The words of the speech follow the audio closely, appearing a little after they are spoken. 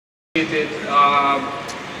To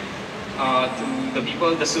the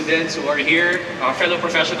people, the students who are here, fellow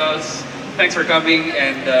professionals, thanks for coming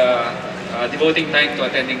and devoting time to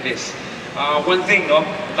attending this. One thing, no,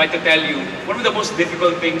 I'd like to tell you, one of the most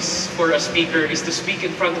difficult things for a speaker is to speak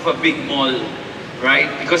in front of a big mall, right?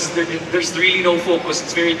 Because there's really no focus.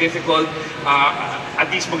 It's very difficult. At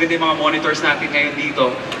least maganda yung mga monitors natin ngayon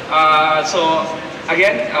dito. So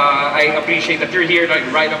again, I appreciate that you're here, like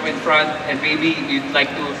right up in front, and maybe you'd like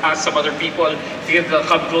to ask some other people if you can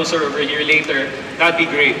come closer over here later. That'd be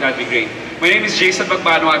great. That'd be great. My name is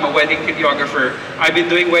Magbanua. I'm a wedding videographer. I've been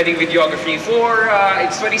doing wedding videography for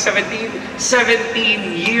it's 2017,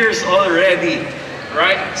 17 years already,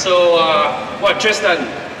 right? So what, Tristan?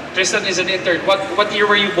 Tristan is an intern. What year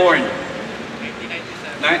were you born?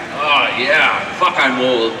 1997. Oh yeah, fuck, I'm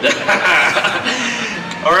old.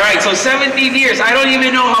 All right, so 17 years. I don't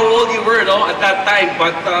even know how old you were, no, at that time,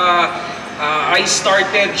 but I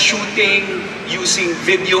started shooting using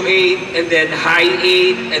Video 8, and then High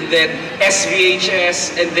 8, and then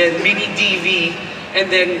SVHS, and then Mini DV,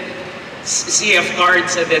 and then CF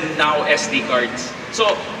cards, and then now SD cards.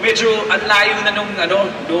 So medyo ang layo na nung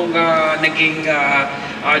naging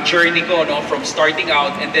journey ko, no, from starting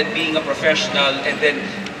out and then being a professional and then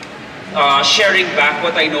sharing back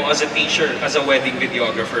what I know as a teacher, as a wedding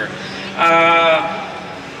videographer.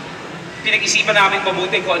 Pinag-isipan namin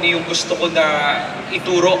mabuti kung ano yung gusto ko na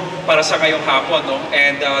ituro para sa ngayong hapon, no?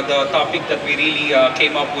 And the topic that we really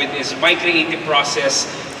came up with is my creative process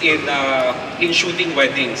in shooting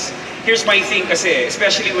weddings. Here's my thing kasi,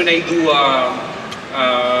 especially when I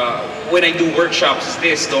do workshops, is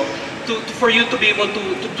this, no? For you to be able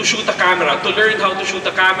to shoot a camera, to learn how to shoot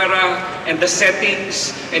a camera and the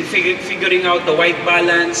settings and figuring out the white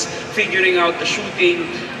balance, figuring out the shooting,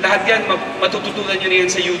 lahat yan matututunan nyo na yan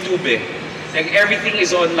sa YouTube eh. Like, everything is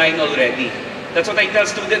online already. That's what I tell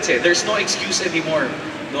students eh. There's no excuse anymore.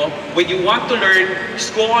 No? When you want to learn,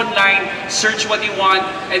 just go online, search what you want,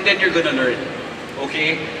 and then you're gonna learn.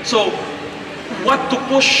 Okay? So, what to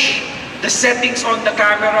push, the settings on the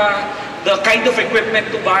camera, the kind of equipment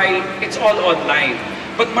to buy, it's all online.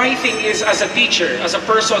 But my thing is, as a teacher, as a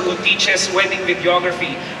person who teaches wedding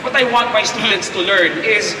videography, what I want my students to learn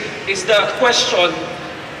is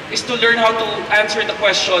to learn how to answer the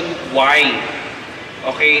question, why?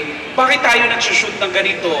 Okay? Bakit tayo nagsushoot ng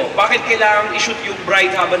ganito? Bakit kailangan i-shoot yung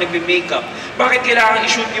bride habang nagme-makeup? Bakit kailangan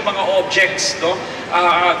i-shoot yung mga objects, no?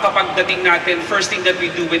 Kapag dating natin, first thing that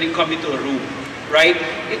we do when we come into a room. Right?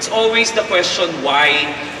 It's always the question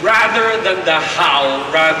why, rather than the how,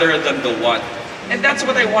 rather than the what. And that's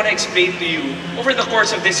what I want to explain to you over the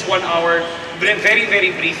course of this 1 hour, very,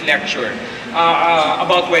 very brief lecture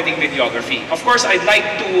about wedding videography. Of course, I'd like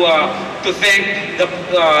to thank the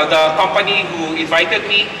company who invited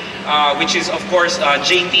me, which is, of course,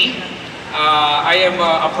 JT. I am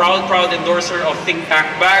a proud endorser of Think Tank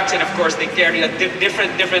bags, and of course they carry a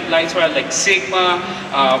different lines like Sigma,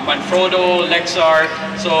 Manfrotto, Lexar.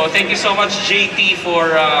 So thank you so much, JT,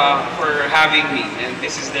 for having me. And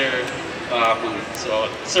this is their booth. So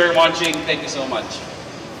sir watching, thank you so much.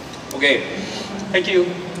 Okay, thank you.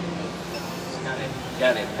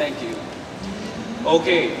 Got it. Thank you.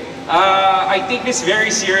 Okay, I take this very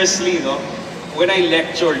seriously, no? When I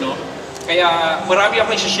lecture, no? Kaya marami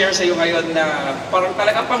akong i-share sa iyo ngayon na parang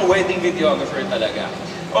talaga pang wedding videographer talaga.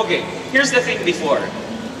 Okay, here's the thing before.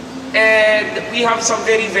 And we have some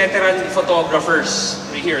very veteran photographers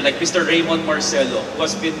right here, like Mr. Raymond Marcelo, who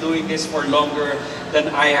has been doing this for longer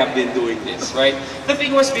than I have been doing this, right? The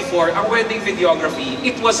thing was before, ang wedding videography,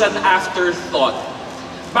 it was an afterthought.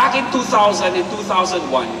 Back in 2000 and 2001,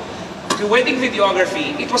 the wedding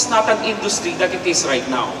videography, it was not an industry that it is right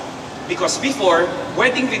now. Because before,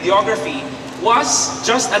 wedding videography was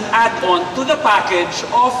just an add-on to the package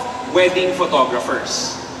of wedding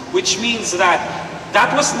photographers. Which means that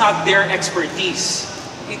that was not their expertise.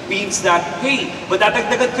 It means that, hey,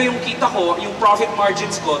 madadagdagan ko yung kita ko, yung profit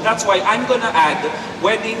margins ko, that's why I'm gonna add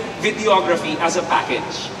wedding videography as a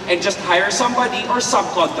package. And just hire somebody or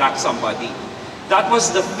subcontract somebody. That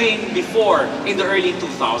was the thing before in the early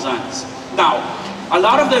 2000s. Now, a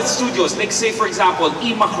lot of the studios, like say for example,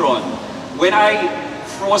 Macron, when I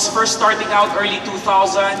was first starting out early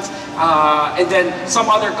 2000s, and then some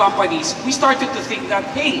other companies, we started to think that,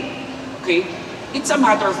 hey, okay, it's a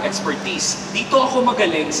matter of expertise. Dito ako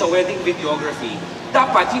magaling sa wedding videography.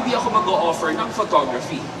 Dapat hindi ako mag-o-offer ng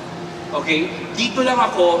photography. Okay? Dito lang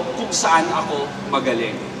ako kung saan ako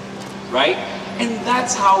magaling. Right? And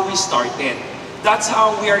that's how we started. That's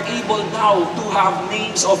how we are able now to have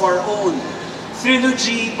names of our own.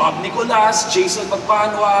 Trilogy, Bob Nicolas, Jason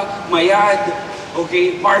Magbanua, Mayad,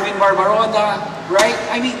 okay, Marvin Barbarona, Right?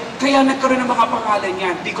 I mean, kaya nagkaroon ng mga pangalan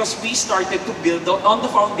yan because we started to build on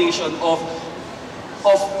the foundation of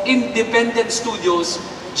independent studios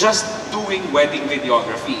just doing wedding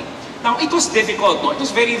videography. Now, it was difficult, no? It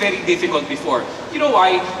was very, very difficult before. You know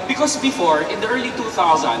why? Because before, in the early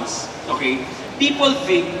 2000s, okay, people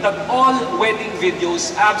think that all wedding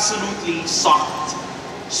videos absolutely sucked.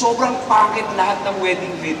 Sobrang pangit lahat ng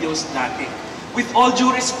wedding videos natin. With all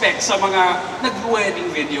due respect sa mga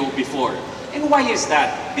nag-wedding video before. And why is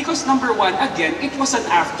that? Because number one, again, it was an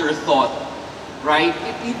afterthought. Right?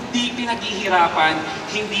 Hindi pinaghihirapan,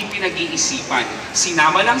 hindi pinag-iisipan.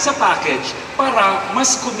 Sinama lang sa package para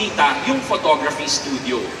mas kumita yung photography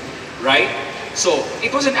studio. Right? So, it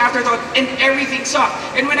was an afterthought and everything sucked.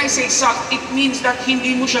 And when I say sucked, it means that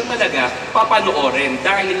hindi mo siya talaga papanoorin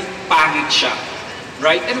dahil pangit siya.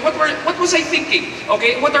 Right? And what was I thinking?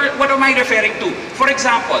 Okay, what am I referring to? For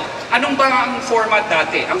example, anong ba ang format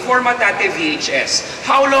dati? Ang format dati VHS.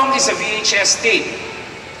 How long is a VHS tape?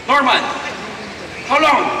 Norman, how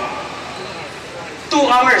long? 2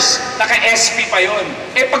 hours. Naka-SP pa yon.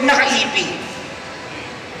 Eh pag naka-EP,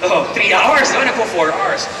 3 hours, no? Nagpo 4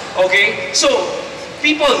 hours. Okay? So,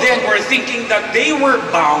 people then were thinking that they were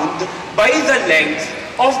bound by the length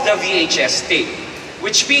of the VHS tape.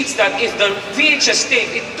 Which means that if the VHS tape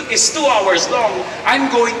is 2 hours long, I'm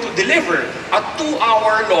going to deliver a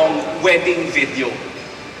 2-hour-long wedding video.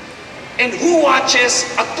 And who watches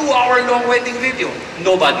a 2-hour-long wedding video?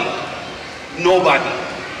 Nobody. Nobody.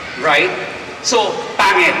 Right? So,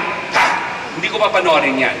 pangit. Ha! Hindi ko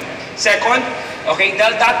papanoorin yan. Second, okay,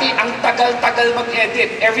 dahil dati ang tagal-tagal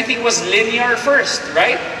mag-edit. Everything was linear first,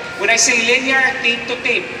 right? When I say linear, tape to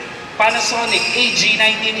tape. Panasonic, AG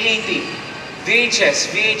 1980.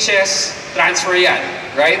 VHS, transfer yan,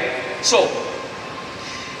 right? So,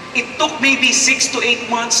 it took maybe 6 to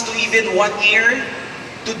 8 months to even 1 year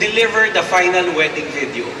to deliver the final wedding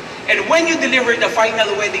video. And when you deliver the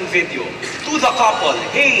final wedding video to the couple,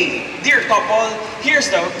 hey, dear couple,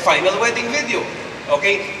 here's the final wedding video.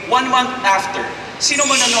 Okay? 1 month after, sino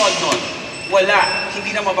manonood nun? Wala.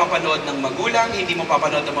 Hindi na mapapanood ng magulang, hindi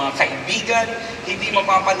mapapanood ng mga kaibigan, hindi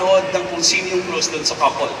mapapanood ng kung sino yung close doon sa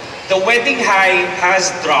couple. The wedding high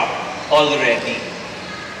has dropped already.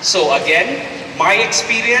 So again, my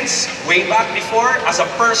experience way back before as a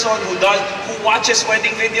person who watches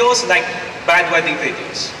wedding videos like bad wedding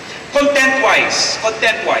videos. Content-wise,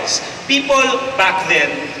 people back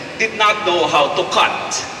then did not know how to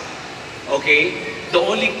cut. Okay? The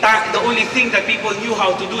only thing that people knew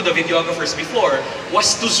how to do, the videographers before,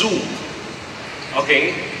 was to zoom.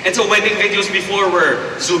 Okay? And so wedding videos before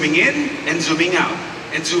were zooming in and zooming out.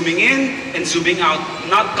 And zooming in and zooming out,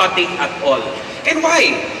 not cutting at all. And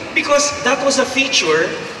why? Because that was a feature,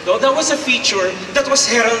 that was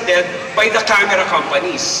heralded by the camera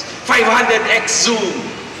companies. 500x zoom,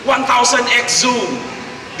 1000x zoom.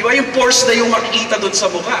 Di ba yung pores na yung makikita doon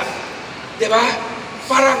sa mukha? Di ba?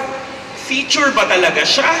 Parang feature ba talaga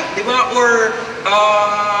siya? Di ba? Or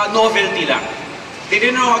novelty lang? They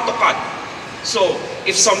didn't know how to cut. So,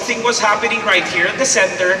 if something was happening right here at the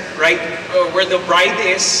center, right where the bride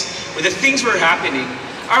is, where the things were happening,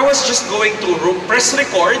 I was just going to press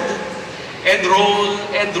record and roll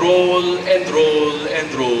and roll and roll and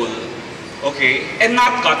roll. Okay? And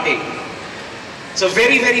not cutting. So,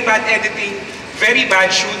 very, very bad editing, very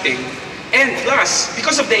bad shooting. And plus,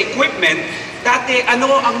 because of the equipment, dati,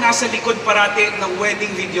 ano ang nasa likod parati ng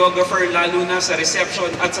wedding videographer, lalo na sa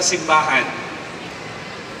reception at sa simbahan?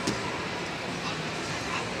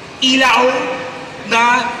 Ilaw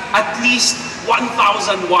na at least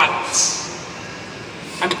 1,000 watts.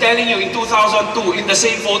 I'm telling you, in 2002, in the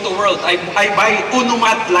same photo world, I buy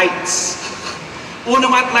Unomat lights.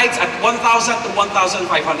 Unomat lights at 1,000 to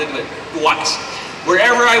 1,500 watts.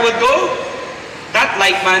 Wherever I would go, that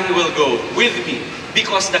light man will go with me.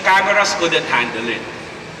 Because the cameras couldn't handle it.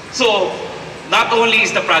 So, not only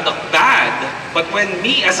is the product bad, but when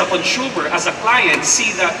me as a consumer, as a client,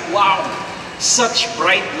 see that, wow, such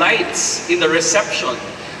bright lights in the reception,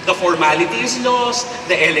 the formality is lost,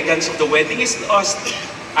 the elegance of the wedding is lost,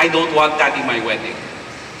 I don't want that in my wedding.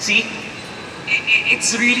 See?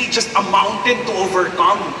 It's really just a mountain to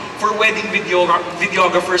overcome for wedding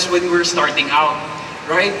videographers when we're starting out.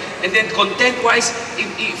 Right? And then content-wise,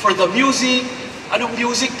 for the music, anong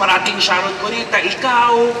music? Parating Sharon Cuneta,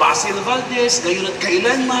 ikaw, Basil Valdez, Ngayon at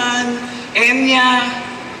Kailanman, Enya,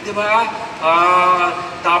 di ba?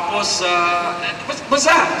 Tapos,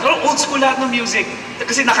 basta, old school lahat ng music.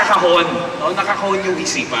 Kasi nakakahon, no? Nakakahon yung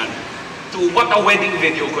isipan to what a wedding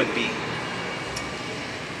video could be.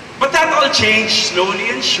 But that all changed slowly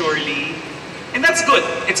and surely. And that's good.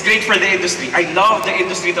 It's great for the industry. I love the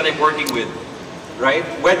industry that I'm working with. right?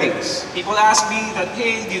 Weddings. People ask me that,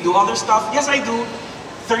 hey, do you do other stuff? Yes, I do.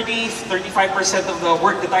 35% of the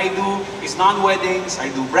work that I do is non-weddings.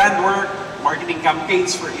 I do brand work, marketing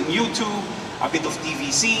campaigns for in YouTube, a bit of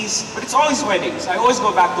TVCs, but it's always weddings. I always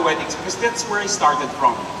go back to weddings because that's where I started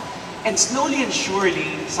from. And slowly and surely,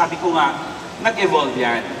 sabi ko nga, nag-evolve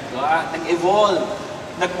yan. Diba? Nag-evolve,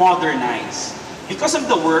 nag-modernize. Because of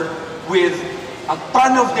the work with a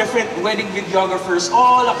ton of different wedding videographers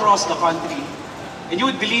all across the country. And you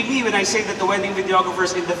would believe me when I say that the wedding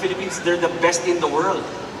videographers in the Philippines, they're the best in the world.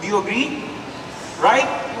 Do you agree? Right?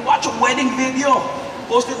 You watch a wedding video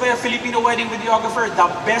posted by a Filipino wedding videographer, the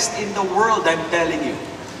best in the world, I'm telling you.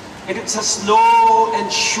 And it's a slow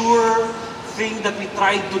and sure thing that we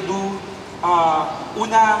try to do.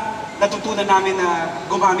 Una, natutunan namin na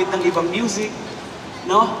gumamit ng ibang music,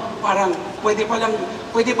 no? Parang pwede pa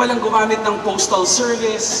lang gumamit ng postal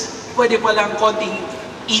service, pwede pa lang konting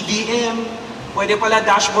EDM, pwede pala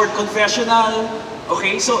dashboard confessional.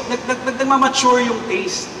 Okay? So nagmamature yung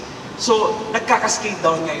taste. So nagkakascade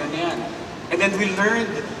down ngayon yan. And then we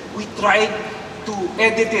learned, we tried to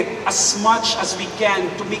edit it as much as we can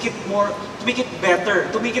to make it better,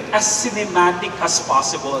 to make it as cinematic as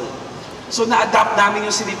possible. So na-adapt namin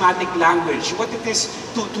yung cinematic language, what it is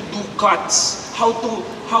to do cuts, how to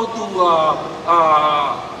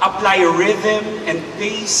apply rhythm and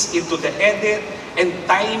pace into the edit, and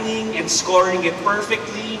timing and scoring it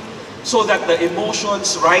perfectly so that the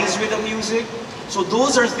emotions rise with the music. So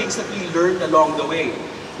those are things that we learned along the way.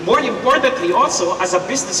 More importantly also, as a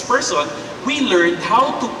business person, we learned how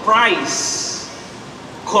to price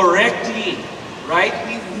correctly, right?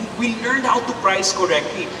 We learned how to price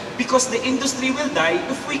correctly because the industry will die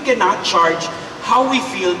if we cannot charge how we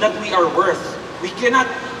feel that we are worth.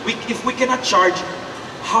 If we cannot charge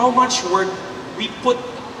how much work we put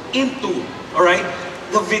into, all right,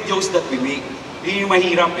 the videos that we make. Yun yung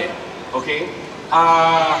mahirap eh, okay?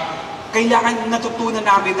 Kailangan natutunan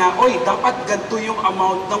namin na, oy, dapat ganito yung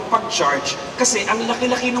amount ng pag-charge kasi ang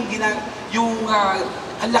laki-laki ng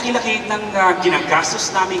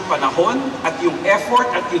ginagastos naming panahon at yung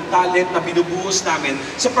effort at yung talent na binubuhos namin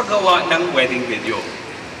sa paggawa ng wedding video.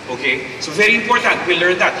 Okay? So very important, we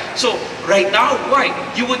learned that. So right now, why?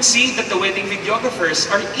 You would see that the wedding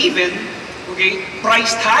videographers are even, okay,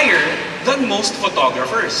 priced higher than most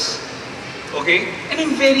photographers. Okay? And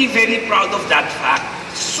I'm very, very proud of that fact.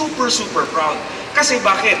 Super, super proud. Kasi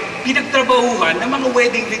bakit? Pinagtrabahuhan ng mga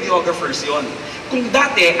wedding videographers yon. Kung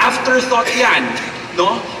dati, afterthought yan,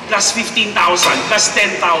 no? Plus 15,000, plus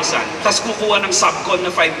 10,000, plus kukuha ng subcon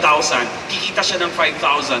na 5,000, kikita siya ng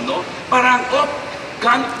 5,000, no? Parang, oh,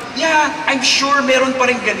 yeah, I'm sure meron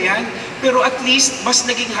pa rin ganyan. Pero at least, mas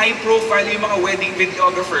naging high profile yung mga wedding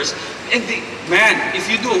videographers. And man,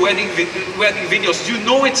 if you do wedding videos, you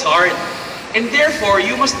know it's hard. And therefore,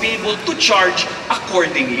 you must be able to charge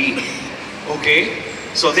accordingly. Okay?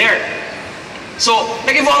 So there. So,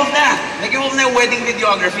 nag-evolve na. Nag-evolve na yung wedding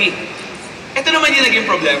videography. Ito naman yung naging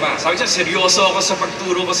problema. Sabi ko, seryoso ako sa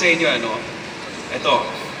pagturo ko sa inyo, ano? Ito.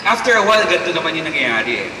 After a while, ganito naman yung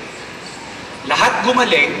nangyayari eh. Lahat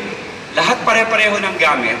gumaling, lahat pare-pareho ng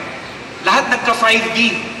gamit, lahat nagka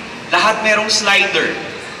 5D, lahat merong slider.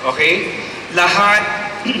 Okay? Lahat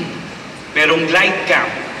merong glide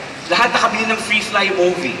cam. Lahat nakabili ng free fly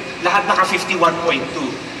movie. Lahat naka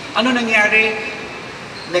 51.2. Ano nangyari?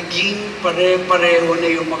 Naging pare-pareho na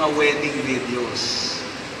yung mga wedding videos.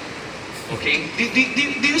 Okay? Do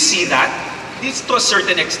you see that? This to a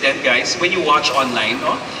certain extent, guys, when you watch online,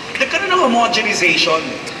 no? Nagkaroon ng homogenization.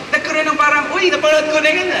 Nagkaroon ng parang, uy, napanood ko na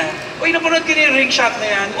yan ah. Uy, napanood ko na yung ring shot na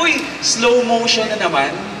yan. Uy, slow motion na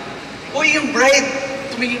naman. Uy, yung bride,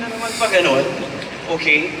 tumingin na naman pa ganon.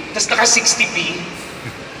 Okay? Tapos naka 60p.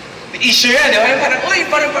 Issue yan, di ba? Parang, uy,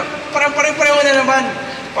 parang pareho na naman.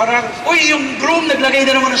 Parang, uy, yung groom naglagay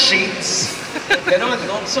na naman ng shades. Ganon,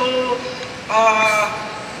 no? So,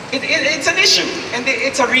 it's an issue. And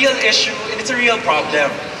it's a real issue, and it's a real problem.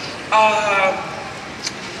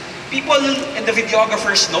 People and the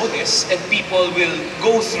videographers know this, and people will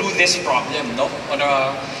go through this problem, no? On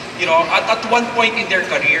a, you know, at one point in their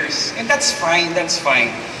careers. And that's fine, that's fine.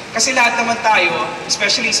 Kasi lahat naman tayo,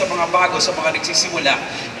 especially sa mga bago, sa mga nagsisimula,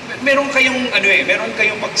 meron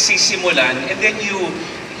kayong pagsisimulan, and then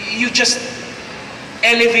you just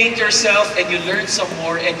elevate yourself and you learn some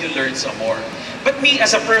more and you learn some more. But me,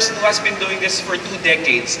 as a person who has been doing this for 2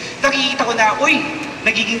 decades, nakikita ko na, uy,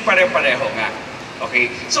 nagiging pare-pareho nga.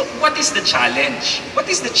 Okay? So, what is the challenge? What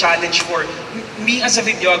is the challenge for me as a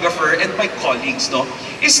videographer and my colleagues, no?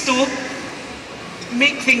 Is to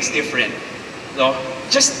make things different, no?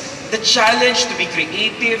 Just the challenge to be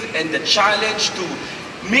creative and the challenge to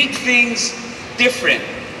make things different.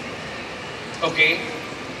 Okay?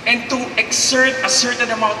 And to exert a certain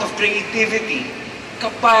amount of creativity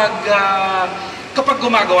kapag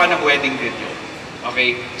gumagawa ng wedding video.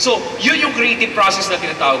 Okay? So, yun yung creative process na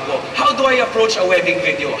tinatawag ko. How do I approach a wedding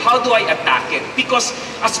video? How do I attack it? Because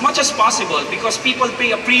as much as possible, because people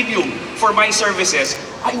pay a premium for my services,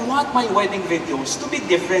 I want my wedding videos to be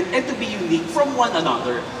different and to be unique from one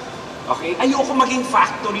another. Okay? Ayoko maging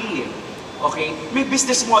factory eh. Okay? May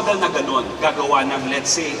business model na ganun. Gagawa ng,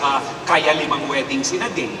 let's say, kaya 5 weddings in a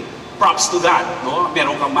day. Props to that, no?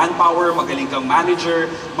 Meron kang manpower, magaling kang manager,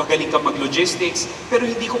 magaling kang mag-logistics, pero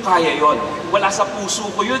hindi ko kaya yon. Wala sa puso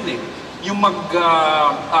ko yun eh. Yung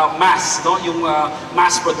mass, no? Yung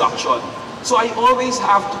mass production. So I always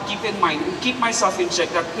have to keep in mind, keep myself in check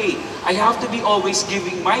that, hey, I have to be always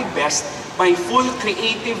giving my best, my full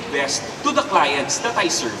creative best to the clients that I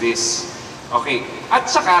service. Okay.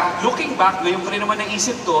 At saka, looking back, ngayon ko rin naman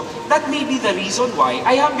naisip to, that may be the reason why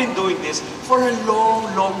I have been doing this for a long,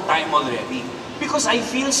 long time already. Because I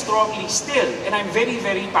feel strongly still, and I'm very,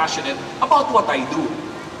 very passionate about what I do.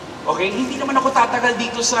 Okay? Hindi naman ako tatagal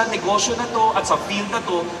dito sa negosyo na to at sa field na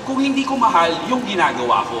to kung hindi ko mahal yung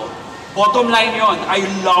ginagawa ko. Bottom line yon, I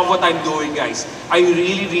love what I'm doing, guys. I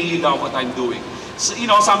really, really love what I'm doing. So, you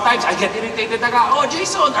know, sometimes I get irritated. Oh,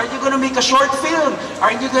 Jason, are you gonna make a short film?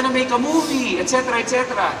 Are you gonna make a movie? Etc.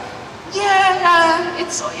 etc. Yeah,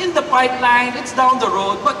 it's in the pipeline. It's down the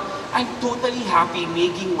road. But I'm totally happy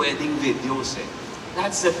making wedding videos. Eh.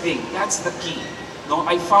 That's the thing. That's the key. No,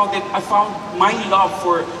 I found my love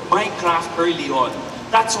for my craft early on.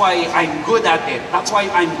 That's why I'm good at it. That's why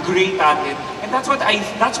I'm great at it. And that's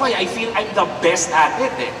why I feel I'm the best at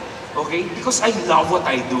it. Eh. Okay? Because I love what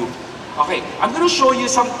I do. Okay, I'm going to show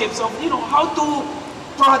you some tips of, you know, how to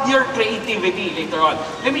prod your creativity later on.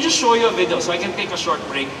 Let me just show you a video so I can take a short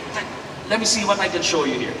break. Let me see what I can show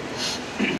you here.